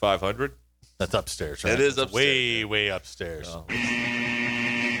 Section 500. That's upstairs, right? It is upstairs. Way upstairs. Oh.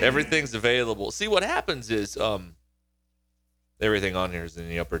 Everything's available. See, what happens is everything on here is in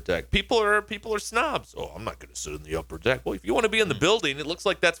the upper deck. People are snobs. Oh, I'm not going to sit in the upper deck. Well, if you want to be in the building, it looks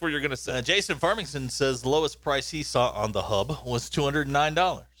like that's where you're going to sit. Jason Farmington says the lowest price he saw on the hub was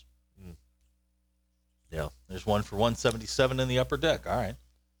 $209. Yeah. There's one for $177 in the upper deck. All right.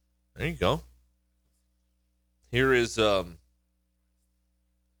 There you go. Here is now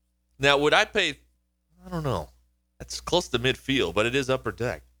would I pay? I don't know. That's close to midfield, but it is upper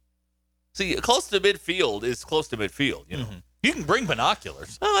deck. See, close to midfield is close to midfield. You know. You can bring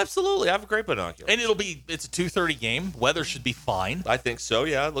binoculars. Oh, absolutely. I have a great binocular. And it's a 2:30 game. Weather should be fine. I think so,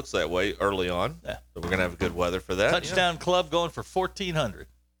 yeah. It looks that way early on. Yeah. So we're going to have good weather for that. Touchdown Club going for $1,400.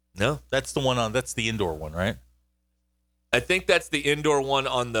 No. That's that's the indoor one, right? I think that's the indoor one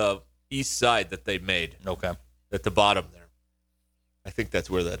on the east side that they made. Okay. At the bottom there. I think that's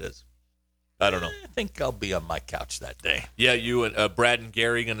where that is. I don't know. I think I'll be on my couch that day. Yeah, you and Brad and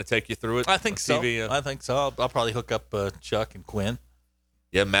Gary going to take you through it? I think so. TV, I think so. I'll probably hook up Chuck and Quinn.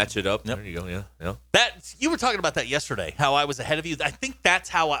 Yeah, match it up. Yep. There you go. Yeah. That you were talking about that yesterday. How I was ahead of you. I think that's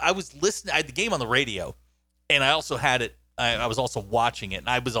how I was listening. I had the game on the radio, and I also had it. I was also watching it, and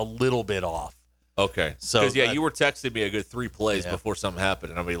I was a little bit off. Okay. So because you were texting me a good 3 plays before something happened,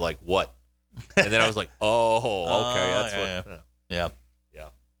 and I'll be like, "What?" And then I was like, "Oh, okay, that's what." Yeah.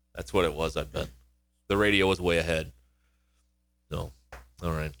 That's what it was. I bet the radio was way ahead. So,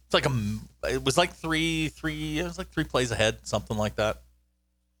 all right. It's it was like three. It was like 3 plays ahead, something like that.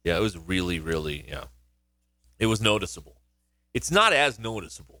 Yeah, it was really, really. Yeah, it was noticeable. It's not as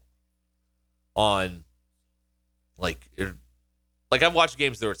noticeable on like I've watched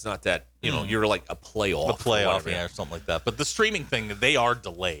games where it's not that you're like a playoff, or something like that. But the streaming thing, they are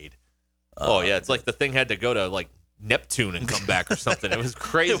delayed. It's like the thing had to go to like Neptune and come back or something. It was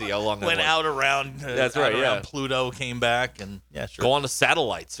crazy how long it went out around. That's right. Around Pluto, came back, and sure. Go on to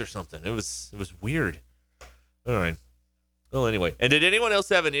satellites or something. It was weird. All right. Well, anyway, and did anyone else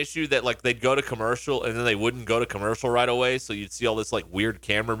have an issue that like they'd go to commercial and then they wouldn't go to commercial right away, so you'd see all this like weird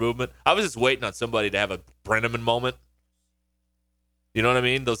camera movement? I was just waiting on somebody to have a Brenneman moment. You know what I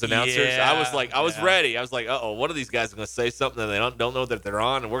mean? Those announcers. Yeah, I was ready. I was like, uh-oh, one of these guys is going to say something and they don't know that they're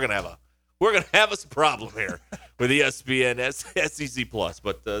on, and we're going to have us a problem here with ESPN SEC Plus.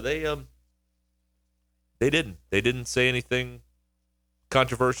 But they didn't say anything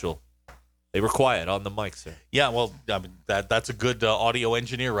controversial. They were quiet on the mic, sir. Yeah, well, I mean that's a good audio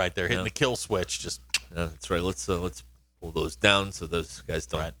engineer right there, hitting the kill switch. Just that's right. Let's pull those down so those guys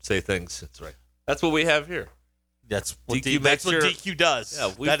don't say things. That's right. That's what we have here. That's what DQ that's what makes sure- DQ does.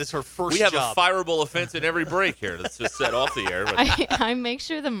 Yeah, that is her first We have job. a fireable offense in every break here. Let's just set off the air. But I make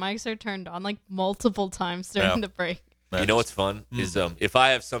sure the mics are turned on like multiple times during the break. you know what's fun is if I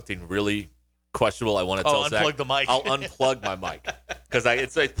have something really questionable I want to tell Zach, unplug the mic. I'll unplug my mic because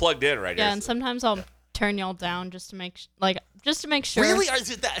it's plugged in right Yeah, here. and sometimes I'll turn y'all down just to make sure. Really? Or is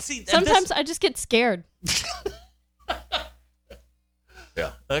it that? See, Sometimes I just get scared.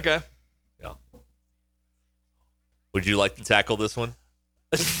 Yeah. Okay. Yeah. Would you like to tackle this one?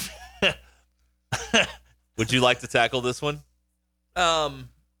 Would you like to tackle this one?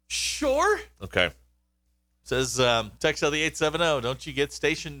 Sure. Okay. Says text out the 870. Don't you get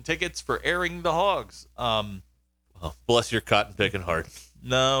station tickets for airing the Hogs? Oh, bless your cotton picking heart.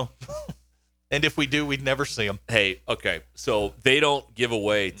 No. And if we do, we'd never see them. Hey, okay. So they don't give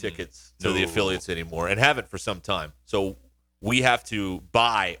away tickets to the affiliates anymore and haven't for some time. So we have to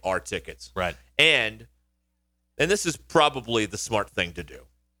buy our tickets. Right. And this is probably the smart thing to do.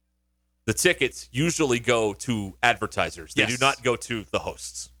 The tickets usually go to advertisers. They do not go to the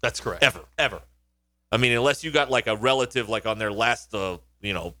hosts. That's correct. Ever. I mean, unless you got like a relative like on their last, with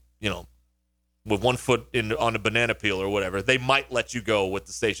 1 foot on a banana peel or whatever, they might let you go with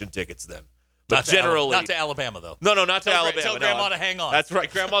the station tickets then. But generally, not to Alabama though. No, not to Alabama. Tell Grandma to hang on. That's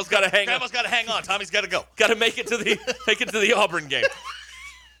right. Grandma's got to hang on. Grandma's got to hang on. Tommy's got to go. Got to make it to the Auburn game.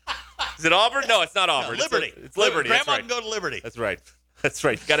 Is it Auburn? No, it's not Auburn. No, Liberty. It's Liberty. Grandma That's right. can go to Liberty. That's right. That's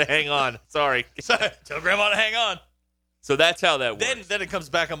right. You got to hang on. Sorry. Tell Grandma to hang on. So that's how that works. Then it comes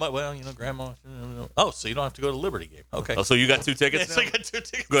back. I'm like, well, Grandma. Oh, so you don't have to go to the Liberty game. Okay. Oh, so you got 2 tickets now? So I got 2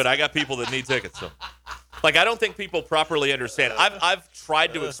 tickets. Good. I got people that need tickets. So, I don't think people properly understand. I've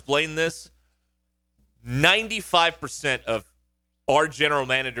tried to explain this. 95% of our general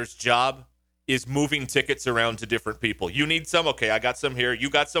manager's job is moving tickets around to different people. You need some? Okay, I got some here. You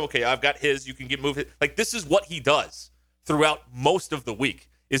got some? Okay, I've got his. You can move it. Like, this is what he does throughout most of the week,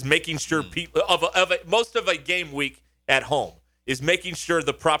 is making sure people most of a game week at home is making sure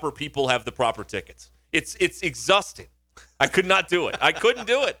the proper people have the proper tickets. It's exhausting. I could not do it. I couldn't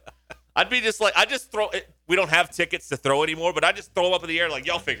do it. I'd be just like, I just throw it. We don't have tickets to throw anymore, but I just throw them up in the air like,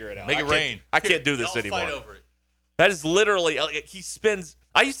 y'all figure it out. Make it rain. I can't do this anymore. Fight over it. That is literally, I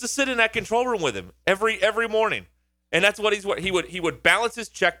used to sit in that control room with him every morning. And that's what he would balance his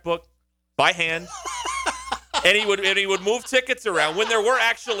checkbook by hand. and he would move tickets around when there were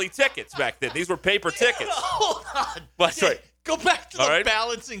actually tickets back then. These were paper tickets. Hold on. That's right. Go back to the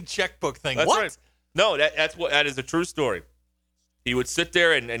balancing checkbook thing. That's what? Right. No, that is a true story. He would sit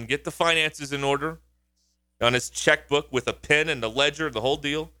there and get the finances in order on his checkbook with a pen and a ledger, the whole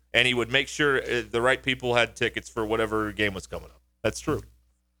deal, and he would make sure the right people had tickets for whatever game was coming up. That's true.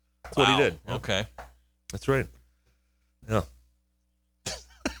 That's what he did. Yeah. Okay. That's right. Yeah.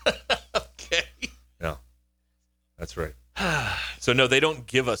 Okay. Yeah. That's right. So, no, they don't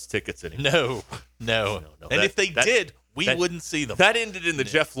give us tickets anymore. No. And if they did, we wouldn't see them. That ended in the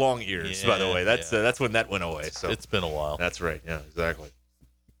Jeff Long years, by the way. That's when that went away. So it's been a while. That's right. Yeah, exactly.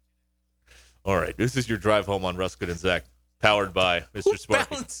 All right. This is your drive home on Ruskin and Zach, powered by Mr. Sparky.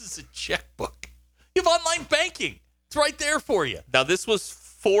 Who balances a checkbook? You have online banking. It's right there for you. Now, this was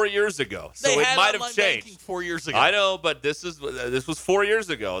 4 years ago, so it might have changed. 4 years ago. I know, but this was 4 years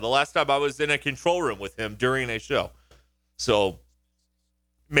ago. The last time I was in a control room with him during a show. So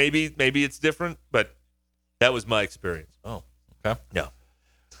maybe it's different, but that was my experience. Oh, okay. Yeah.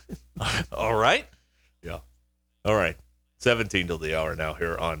 All right. Yeah. All right. 17 till the hour now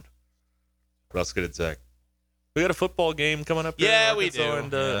here on Ruskin and Zach. We got a football game coming up. Yeah, we do.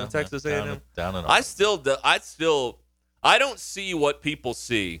 And Texas A&M. Down and I don't see what people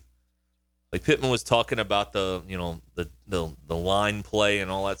see. Like Pittman was talking about the line play and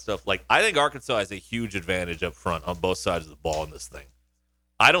all that stuff. Like, I think Arkansas has a huge advantage up front on both sides of the ball in this thing.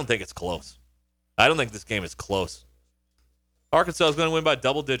 I don't think it's close. I don't think this game is close. Arkansas is going to win by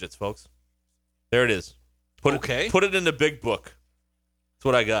double digits, folks. There it is. Put it in the big book. That's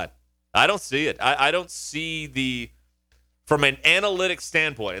what I got. I don't see it. I don't see from an analytics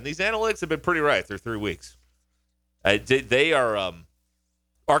standpoint, and these analytics have been pretty right through 3 weeks. They are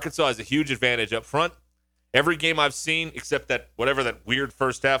Arkansas has a huge advantage up front. Every game I've seen, except that whatever that weird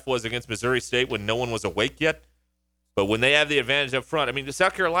first half was against Missouri State when no one was awake yet. But when they have the advantage up front, I mean, to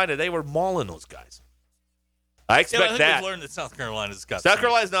South Carolina, they were mauling those guys. I expect that. We've learned that South Carolina's got South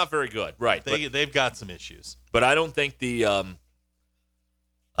Carolina's not very good, right? They've got some issues. But I don't think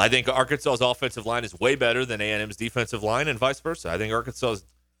I think Arkansas's offensive line is way better than A&M's defensive line, and vice versa. I think Arkansas's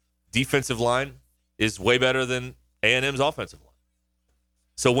defensive line is way better than A&M's offensive line.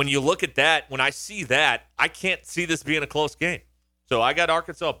 So when you look at that, when I see that, I can't see this being a close game. So I got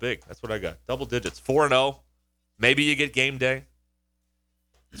Arkansas big. That's what I got. Double digits. 4-0. Maybe you get game day.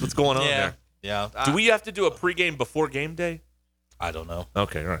 That's what's going on there. Yeah. Do we have to do a pregame before game day? I don't know.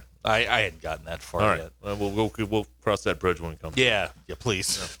 Okay, all right. I hadn't gotten that far All right. yet. We'll cross that bridge when we come. Yeah,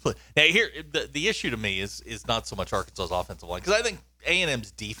 please. Yeah. Now, here, the issue to me is not so much Arkansas's offensive line, because I think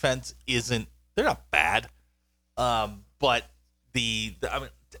A&M's defense they're not bad, but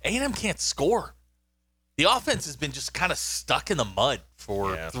A&M can't score. The offense has been just kind of stuck in the mud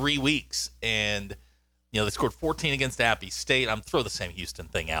for 3 weeks, and they scored 14 against Appy State. I'm throw the same Houston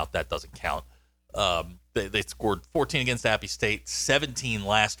thing out. That doesn't count. They scored 14 against Appy State, 17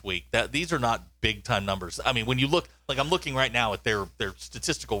 last week. These are not big time numbers. I mean, when you look, like I'm looking right now at their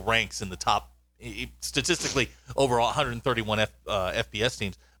statistical ranks in the top, statistically over 131 FBS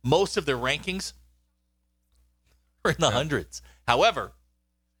teams. Most of their rankings are in the hundreds. However,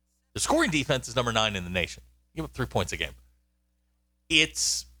 the scoring defense is number 9 in the nation. Give up 3 points a game.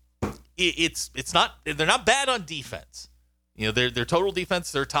 It's not, they're not bad on defense. Their total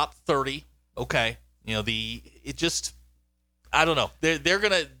defense, they're top 30. Okay. I don't know. They're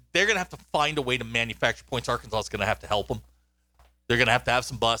gonna have to find a way to manufacture points. Arkansas is gonna have to help them. They're gonna have to have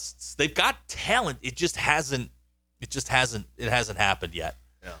some busts. They've got talent. It hasn't happened yet.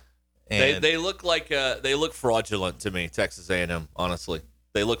 Yeah. And they look like they look fraudulent to me. Texas A&M, honestly,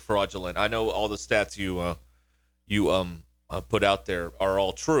 they look fraudulent. I know all the stats you put out there are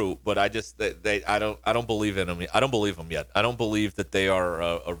all true, but I don't believe in them. I don't believe them yet. I don't believe that they are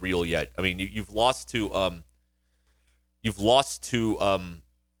a real yet. I mean, you've lost to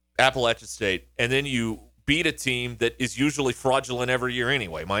Appalachian State, and then you beat a team that is usually fraudulent every year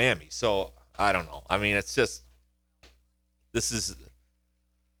anyway, Miami. So I don't know. I mean, it's just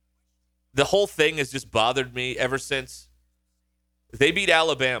the whole thing has just bothered me ever since they beat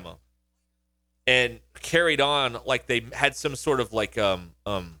Alabama and carried on like they had some sort of like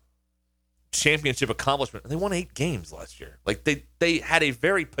championship accomplishment. They won 8 games last year. Like they had a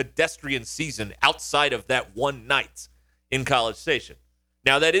very pedestrian season outside of that one night in College Station.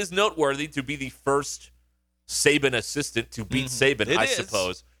 Now that is noteworthy to be the first Saban assistant to beat Saban, I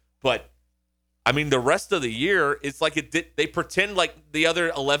suppose. But I mean, the rest of the year, it's like they pretend like the other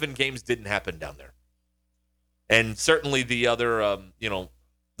 11 games didn't happen down there, and certainly the other,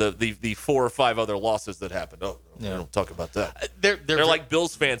 the 4 or 5 other losses that happened. Oh, we don't talk about that. They're like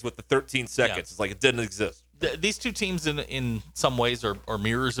Bills fans with the 13 seconds. Yeah. It's like it didn't exist. These two teams, in some ways, are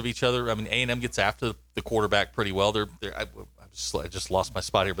mirrors of each other. I mean, A&M gets after the quarterback pretty well. I just lost my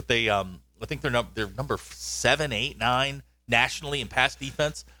spot here, but I think they're number 7, 8, 9 nationally in pass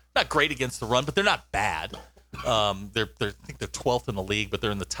defense. Not great against the run, but they're not bad. I think they're 12th in the league, but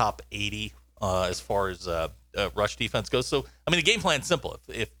they're in the top 80 as far as rush defense goes. So, I mean, the game plan's simple.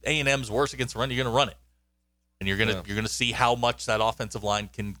 If A&M's worse against the run, you're going to run it, and you're going to see how much that offensive line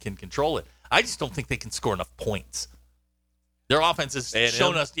can control it. I just don't think they can score enough points. Their offense has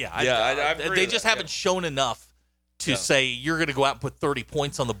shown us. They just haven't shown enough to say you're going to go out and put 30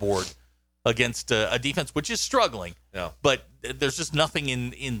 points on the board against a defense which is struggling. Yeah. But there's just nothing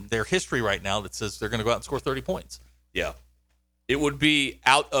in their history right now that says they're going to go out and score 30 points. Yeah. It would be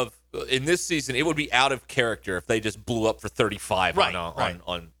in this season, it would be out of character if they just blew up for 35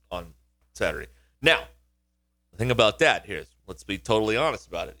 on Saturday. Now, the thing about that here is, let's be totally honest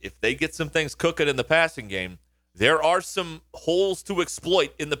about it. If they get some things cooking in the passing game, there are some holes to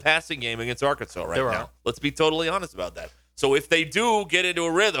exploit in the passing game against Arkansas right now. Let's be totally honest about that. So if they do get into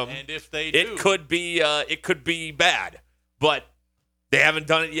a rhythm, and if they do, it could be bad, but they haven't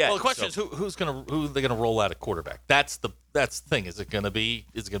done it yet. Well, the question is who are they gonna roll out at quarterback? That's the thing. Is it gonna be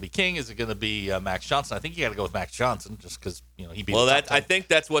King? Is it gonna be Max Johnson? I think you got to go with Max Johnson just because he beat. Well, I think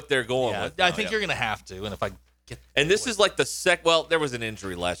that's what they're going with. I think you're gonna have to. And if I get this is like the well, there was an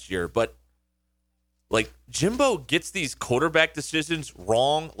injury last year, but like Jimbo gets these quarterback decisions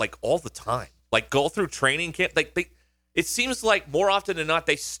wrong like all the time. Like go through training camp, it seems like more often than not,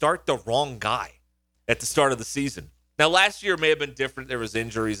 they start the wrong guy at the start of the season. Now, last year may have been different. There was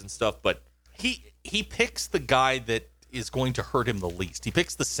injuries and stuff, but he picks the guy that is going to hurt him the least. He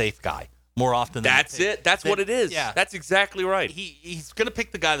picks the safe guy more often than That's it. That's what it is. Yeah. That's exactly right. He's going to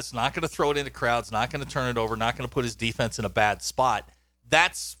pick the guy that's not going to throw it into crowds, not going to turn it over, not going to put his defense in a bad spot.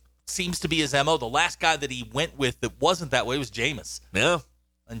 That seems to be his MO. The last guy that he went with that wasn't that way was Jameis. Yeah.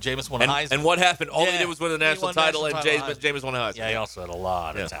 And Jameis won a Heisman. And what happened? All he did was win the national title, and Jameis won a Heisman. Yeah, he also had a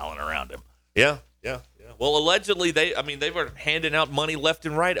lot of talent around him. Yeah. Well, allegedly, they were handing out money left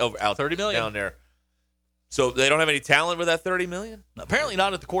and right out $30 million down there. So they don't have any talent with that $30 million? Apparently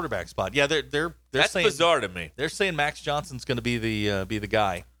not at the quarterback spot. Yeah, they're That's saying, bizarre to me. They're saying Max Johnson's going to be the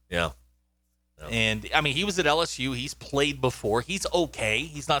guy. Yeah. And I mean, he was at LSU. He's played before. He's okay.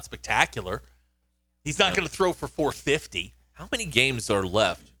 He's not spectacular. He's not going to throw for 450. How many games are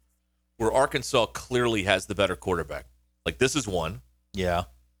left where Arkansas clearly has the better quarterback? Like, this is one. Yeah.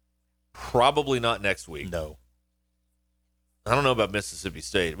 Probably not next week. No. I don't know about Mississippi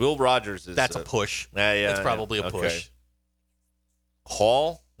State. Will Rogers is... That's a push. Yeah, that's probably a push.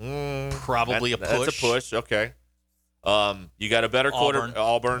 Hall? Probably a push. That's a push. Okay. You got a better quarterback.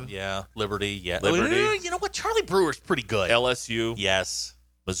 Auburn. Yeah. Liberty. Yeah. Liberty. You know what? Charlie Brewer's pretty good. LSU. Yes.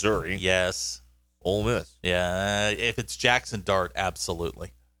 Missouri. Yes. Ole Miss. Yeah. If it's Jackson Dart,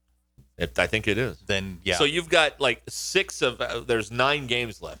 absolutely. I think it is. Then, yeah. So you've got like there's 9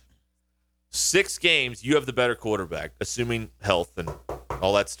 games left. 6 games, you have the better quarterback, assuming health and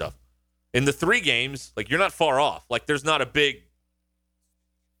all that stuff. In the 3 games, like, you're not far off. Like, there's not a big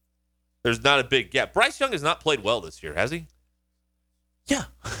gap. Bryce Young has not played well this year, has he? Yeah.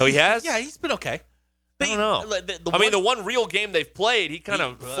 Oh, he has? Yeah, he's been okay. I don't know. The one real game they've played, he kind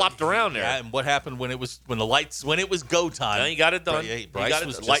of flopped around there. Yeah, and what happened when it was go time? No, he got it done. Bryce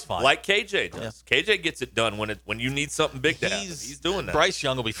was just fine. Like KJ does. Yeah. KJ gets it done when you need something big to happen. He's doing that. Bryce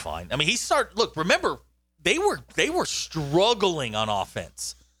Young will be fine. I mean, look, remember, they were struggling on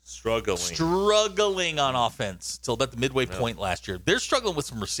offense. Struggling on offense till about the midway point last year. They're struggling with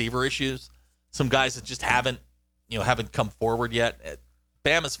some receiver issues. Some guys that just haven't come forward yet.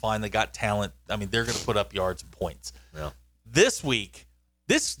 Bama's fine. They got talent. I mean, they're going to put up yards and points. Yeah. This week,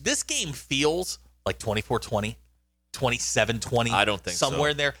 this game feels like 24-20, 27-20. I don't think somewhere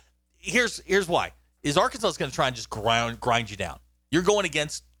in there. Here's why. Is Arkansas is going to try and just grind you down. You're going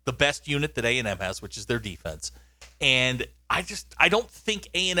against the best unit that A&M has, which is their defense. And I don't think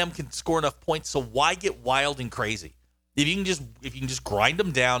A&M can score enough points, so why get wild and crazy? If you can just grind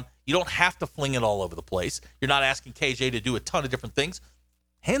them down, you don't have to fling it all over the place. You're not asking KJ to do a ton of different things.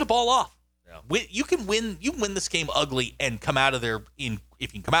 Hand the ball off. Yeah. You can win this game ugly and come out of there if you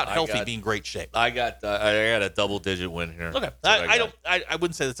can come out healthy, be in great shape. I got a double-digit win here. Okay, I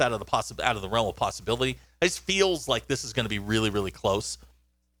wouldn't say that's out of the realm of possibility. It just feels like this is going to be really, really close,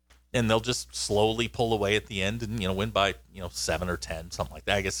 and they'll just slowly pull away at the end and win by 7 or 10, something like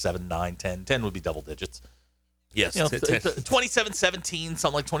that. I guess 7, 9, 10. 10 would be double digits. Yes, 27-17,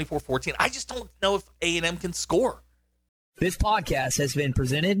 something like 24-14. I just don't know if A&M can score. This podcast has been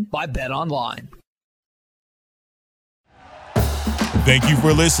presented by BetOnline. Thank you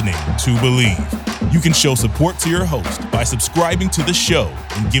for listening to Believe. You can show support to your host by subscribing to the show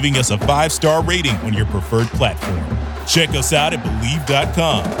and giving us a 5-star rating on your preferred platform. Check us out at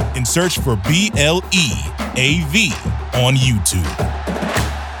Believe.com and search for BLEAV on YouTube.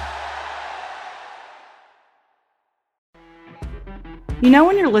 You know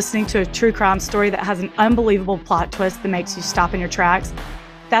when you're listening to a true crime story that has an unbelievable plot twist that makes you stop in your tracks?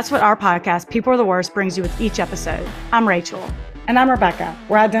 That's what our podcast, People Are the Worst, brings you with each episode. I'm Rachel. And I'm Rebecca.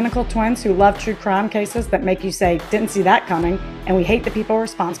 We're identical twins who love true crime cases that make you say, didn't see that coming, and we hate the people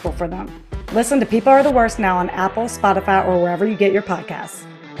responsible for them. Listen to People Are the Worst now on Apple, Spotify, or wherever you get your podcasts.